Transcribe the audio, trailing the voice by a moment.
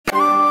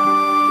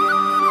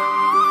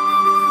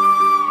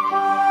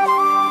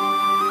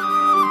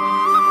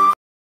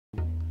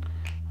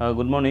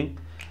Good morning.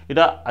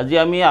 এটা আজি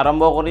আমি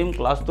আরম্ভ করিম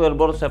ক্লাস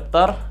 12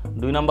 চ্যাপ্টার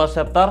 2 নম্বর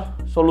চ্যাপ্টার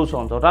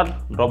সলিউশনস অর্থাৎ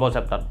দ্রব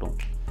চ্যাপ্টারটো।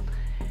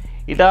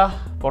 এটা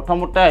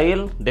প্রথমতে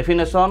আহিল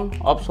ডেফিনেশন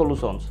অফ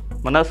সলিউশনস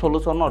মানে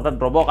সলিউশন অর্থাৎ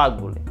দ্রব কাক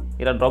বলে।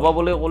 এটা দ্রব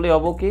বলে কলে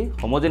হব কি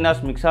homogeneous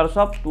মিক্সারস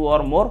of two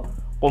or more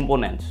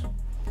components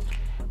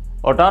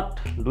অর্থাৎ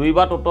দুই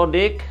বা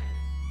ততোধিক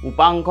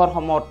উপাংশৰ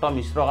সমষ্টি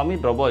মিশ্ৰক আমি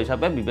দ্ৰব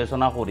হিসাবে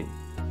বিবেচনা কৰিম।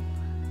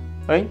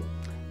 হয়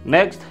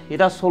নেক্সট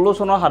এটা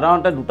সলিউশনৰ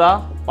সাধাৰণতে দুটা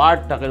পাৰ্ট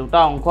থাকে, দুটা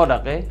অংশ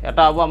থাকে।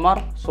 এটা হব আমাৰ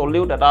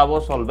সলিউট, এটা হব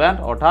সলভেন্ট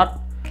অৰ্থাৎ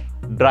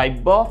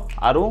দ্ৰব্য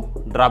আৰু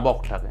দ্ৰাবক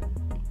থাকে।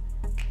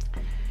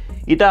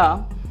 এটা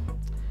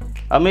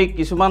আমি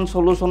কিছুমান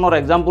সলিউশনৰ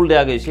এক্সাম্পল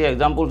দিয়া গৈছে,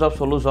 এক্সাম্পলস অফ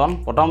সলিউশন।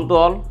 প্ৰথমটো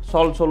হল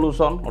সল্ট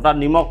সলিউশন অৰ্থাৎ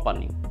নিমখ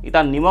পানী। এটা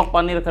নিমখ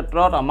পানীৰ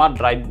ক্ষেত্ৰত আমাৰ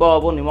দ্ৰব্য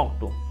হব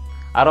নিমখটো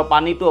আৰু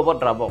পানীটো হব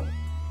দ্ৰাবক।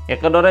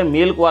 একেদৰে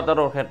মিল্ক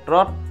ওয়াটাৰৰ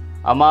ক্ষেত্ৰত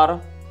আমাৰ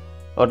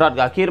অৰ্থাৎ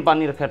গাখীৰ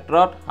পানীৰ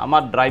ক্ষেত্ৰত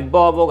আমাৰ দ্ৰব্য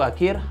হব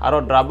গাখীৰ আৰু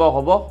দ্ৰাবক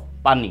হব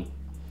পানী।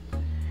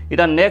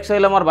 এটা নেক্সট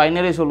আহিল আমাৰ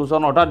বাইনাৰী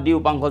সলিউশন অৰ্থাৎ দ্বি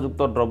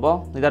উপাংশযুক্ত দ্ৰব্য।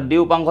 এটা দ্বি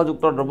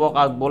উপাংশযুক্ত দ্ৰব্য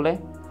কাক বলে?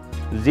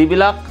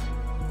 যিবিলাক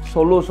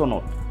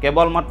সলিউশনত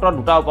কেবল মাত্ৰ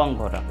দুটা উপাংশ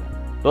থাকে।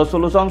 Those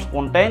solutions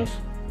contains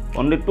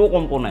only two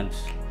components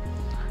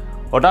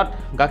অৰ্থাৎ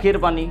গাখীৰ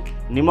পানী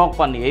নিমখ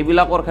পানী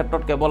এইবিলাকৰ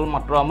ক্ষেত্ৰত কেবল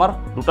মাত্ৰ আমাৰ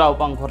দুটা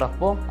উপাংশ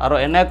থাকিব আৰু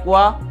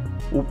এনেকুৱা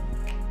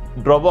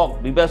দ্রবক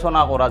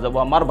বিবেচনা করা যাব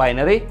আমার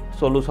বাইনারি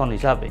সলিউশন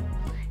হিসাবে।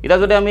 এটা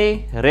যদি আমি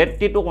রেড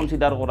টিটো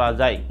কনসিডার করা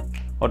যায়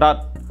অর্থাৎ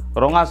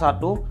রঙা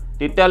চাহটো,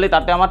 তেতিয়াহ'লে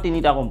তাতে আমার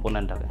তিনিটা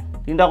কম্পোনেন্ট থাকে।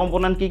 তিনিটা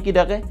কম্পোনেন্ট কি কি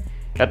থাকে?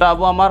 এটা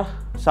হব আমার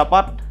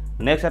চাহপাত,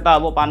 নেক্সট এটা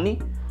হব পানী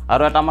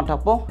আৰু এটা আমার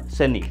থাকব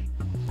চেনি।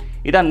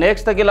 এটা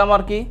নেক্সট থাকিল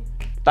আমার কি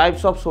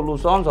টাইপস অফ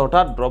সলিউশনস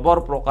অর্থাৎ দ্রবর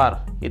প্রকার।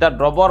 এটা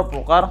দ্রবর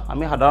প্রকার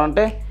আমি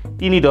সাধারণতে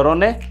তিনি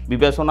ধরনে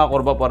বিবেচনা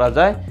করব পৰা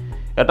যায়।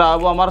 এটা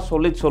হব আমাৰ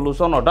সলিড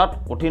সলিউশন অৰ্থাৎ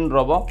কঠিন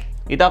দ্ৰব।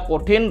 এটা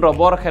কঠিন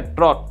দ্ৰবৰ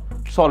ক্ষেত্ৰত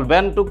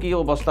সলভেন্টটো কি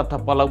অৱস্থাত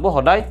থাকিব লাগিব?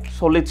 সদায়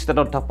সলিড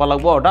ষ্টেটত থাকিব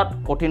লাগিব অৰ্থাৎ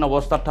কঠিন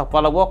অৱস্থাত থাকিব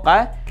লাগিব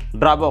কায়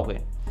দ্ৰাবকে।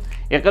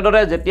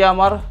 একেদৰে যেতিয়া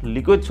আমাৰ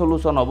লিকুইড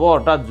সলিউশন হ'ব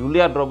অৰ্থাৎ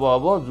জুলীয়া দ্ৰব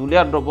হ'ব,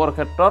 জুলীয়া দ্ৰবৰ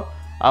ক্ষেত্ৰত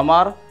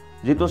আমাৰ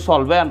যেটো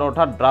সলভেন্ট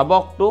অৰ্থাৎ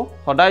দ্ৰাবকটো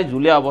সদায়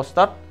জুলীয়া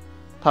অৱস্থাত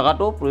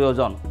থাকাটো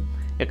প্ৰয়োজন।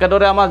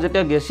 একেদৰে আমাৰ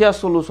যেতিয়া গেছিয়াছ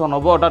সলিউশন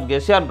হ'ব অৰ্থাৎ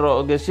গেছীয়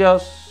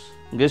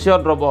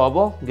দ্ৰব হ'ব,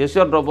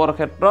 গেছীয় দ্ৰবৰ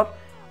ক্ষেত্ৰত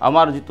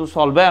আমাৰ যেটো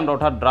সলভেন্ট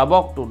অৰ্থাৎ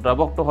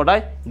দ্ৰাবকটো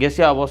সদায়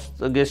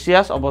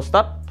গেছিয়াস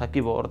অবস্থাত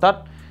থাকিব অৰ্থাৎ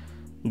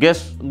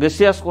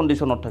গেছিয়াস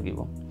কন্ডিশনত থাকিব।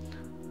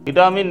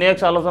 এটা আমি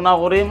নেক্সট আলোচনা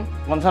কৰিম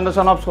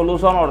কনসেন্ট্রেশন অফ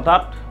সলিউশন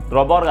অর্থাৎ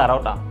দ্রবর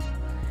গাঢ়তা।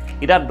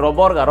 এটা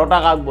দ্রবর গাঢ়তা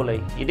কাক বলে?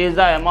 It is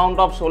the amount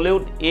of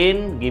solute in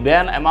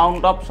given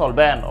amount of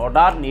solvent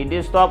অর্থাৎ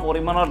নির্দিষ্ট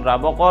পৰিমাণৰ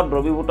দ্ৰাবকত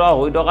দ্ৰবীভূত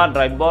হৈ থকা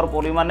দ্ৰব্যৰ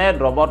পৰিমাণে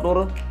দ্ৰবটোৰ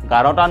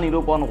গাঢ়তা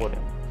নিৰূপণ কৰে।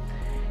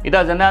 এটা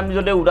যেনে আমি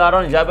যদি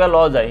উদাহরণ হিসাবে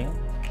লওয়া যায়,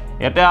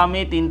 এটা আমি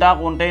তিনটা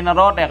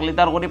কন্টেইনারত 1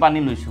 লিটার করে পানী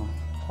লৈছোঁ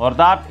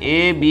অর্থাৎ এ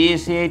বি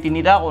সি এই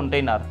তিনিটা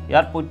কন্টেইনার।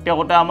 ইয়াত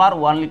প্রত্যেকতে আমার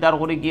 1 লিটার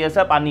করে কি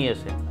আছে? পানী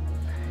আছে।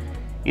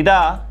 এটা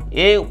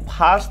এই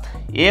ফার্স্ট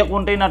এ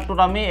কন্টেইনারটোত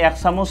আমি 1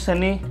 চামুচ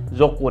চেনি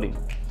যোগ কৰিম।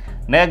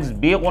 নেক্সট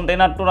বি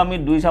কন্টেইনাৰটোত আমি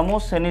 2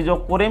 চামুচ চেনি যোগ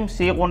কৰিম।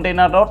 সি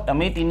কন্টেইনাৰত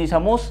আমি 3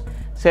 চামুচ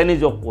চেনি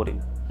যোগ কৰিম।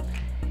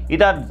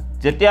 এটা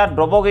যেতিয়া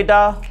দ্ৰবকেইটা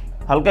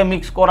ভালকে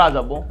মিক্স কৰা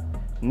যাব,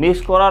 মিক্স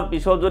কৰাৰ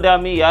পিছত যদি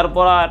আমি ইয়াৰ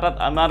পৰা এটা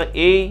আমাৰ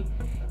এই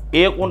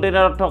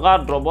কন্টেইনাৰত থকা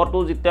দ্ৰবটো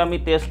যেতিয়া আমি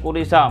টেষ্ট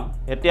কৰি চাম,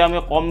 এতিয়া আমি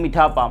কম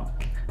মিঠা পাম।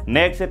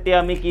 নেক্সট এতিয়া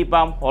আমি কি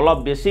পাম? অলপ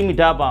বেছি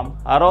মিঠা পাম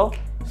আৰু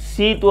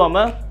সিটো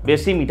আমাৰ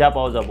বেছি মিঠা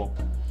পাও যাব।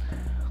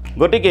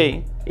 গতিকে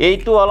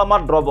এইটো হল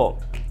আমাৰ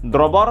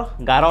দ্ৰবৰ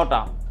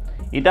গাঢ়তা।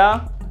 এটা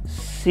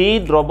সি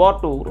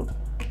দ্ৰবটোৰ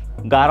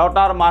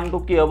গাঢ়তাৰ মানটো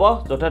কি হ'ব?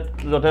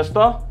 যথেষ্ট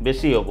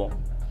বেছি হ'ব।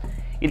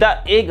 এটা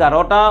এই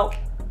গাঢ়তা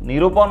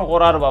নিরূপণ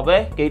করার বাবে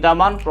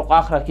কেইটামান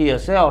প্রকাশ রাখি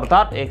আছে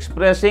অর্থাৎ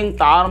expressing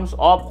terms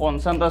of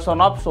concentration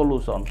of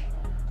solution.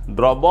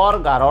 দ্রবর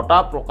গাঢ়তা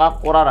প্রকাশ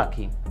করা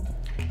রাখি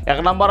 1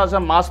 নম্বর আছে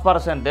মাস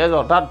পার্সেন্টেজ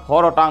অর্থাৎ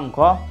ভর শতাংশ।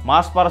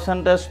 মাস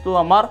পার্সেন্টেজটো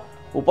আমার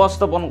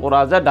উপস্থাপন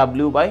করা যায়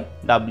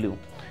W/W।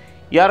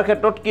 ইয়ার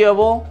ক্ষেত্ৰত কি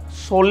হব?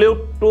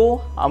 সলিউটটো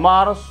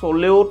আমার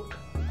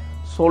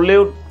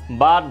সলিউট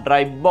বা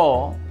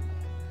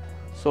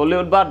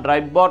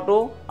দ্রব্যটো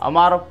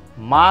আমার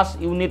মাস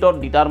ইউনিটত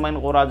ডিটারমাইন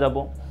করা যাব।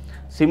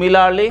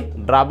 সিমিলারলি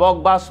দ্রাবক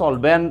বা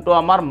সলভেন্টটো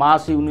আমার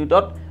মাস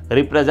ইউনিটত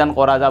রিপ্রেজেন্ট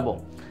করা যাব।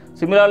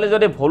 সিমিলারলি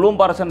যদি ভলিউম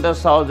পার্সেন্টেজ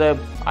চাও যায়,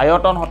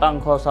 আয়তন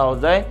শতাংশ চাও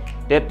যায়,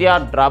 তেতিয়া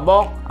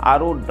দ্রাবক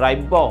আৰু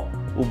দ্ৰব্য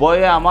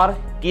উভয়ে আমাৰ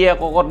কি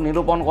এককত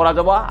নিৰূপণ কৰা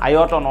যাব?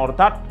 আয়তন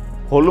অৰ্থাৎ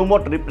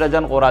ভলিউমত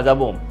ৰিপ্ৰেজেন্ট কৰা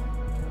যাব।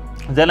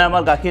 যেনে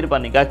আমাৰ গাখীৰ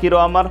পানী, গাখীৰো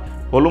আমার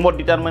ভলিউমত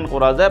ডিটারমাইন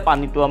করা যায়,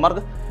 পানীটো আমার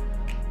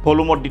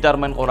ভলিউমত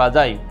ডিটারমাইন করা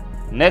যায়।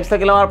 নেক্সট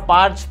থাকিল আমার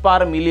parts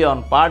per million.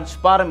 Parts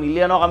per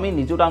মিলিয়নক আমি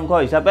নিযুতাংশ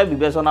হিসাবে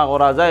বিবেচনা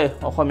করা যায়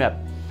অসমীয়াত।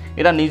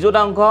 এটা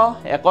নিযুতাংশ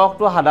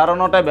এককটো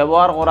সাধাৰণতে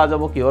ব্যৱহাৰ কৰা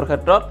যাব কিহৰ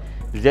ক্ষেত্ৰত?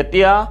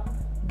 যেতিয়া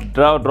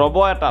দ্ৰব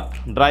এটাত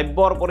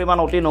দ্ৰব্যৰ পৰিমাণ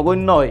অতি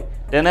নগণ্য হয়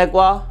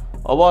তেনেকুৱা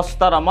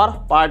অৱস্থাত আমাৰ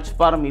পাৰ্টস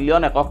পাৰ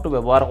মিলিয়ন এককটো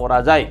ব্যৱহাৰ কৰা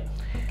যায়।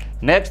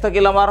 নেক্সট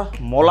থাকিল আমাৰ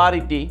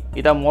মোলাৰিটি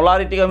এটা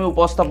মোলাৰিটিক আমি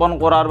উপস্থাপন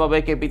কৰাৰ বাবে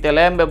কেপিটেল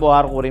এম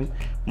ব্যৱহাৰ কৰিম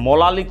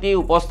মোলাৰিটি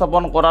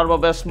উপস্থাপন কৰাৰ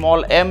বাবে স্মল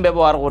এম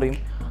ব্যৱহাৰ কৰিম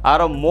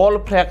আৰু মোল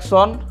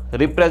ফ্ৰেকশন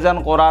ৰিপ্ৰেজেন্ট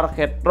কৰাৰ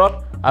ক্ষেত্ৰত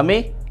আমি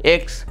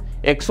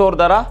এক্সৰ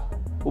দ্বাৰা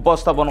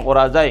উপস্থাপন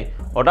কৰা যায়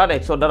অৰ্থাৎ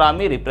এক্সৰ দ্বাৰা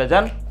আমি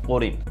ৰিপ্ৰেজেন্ট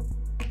কৰিম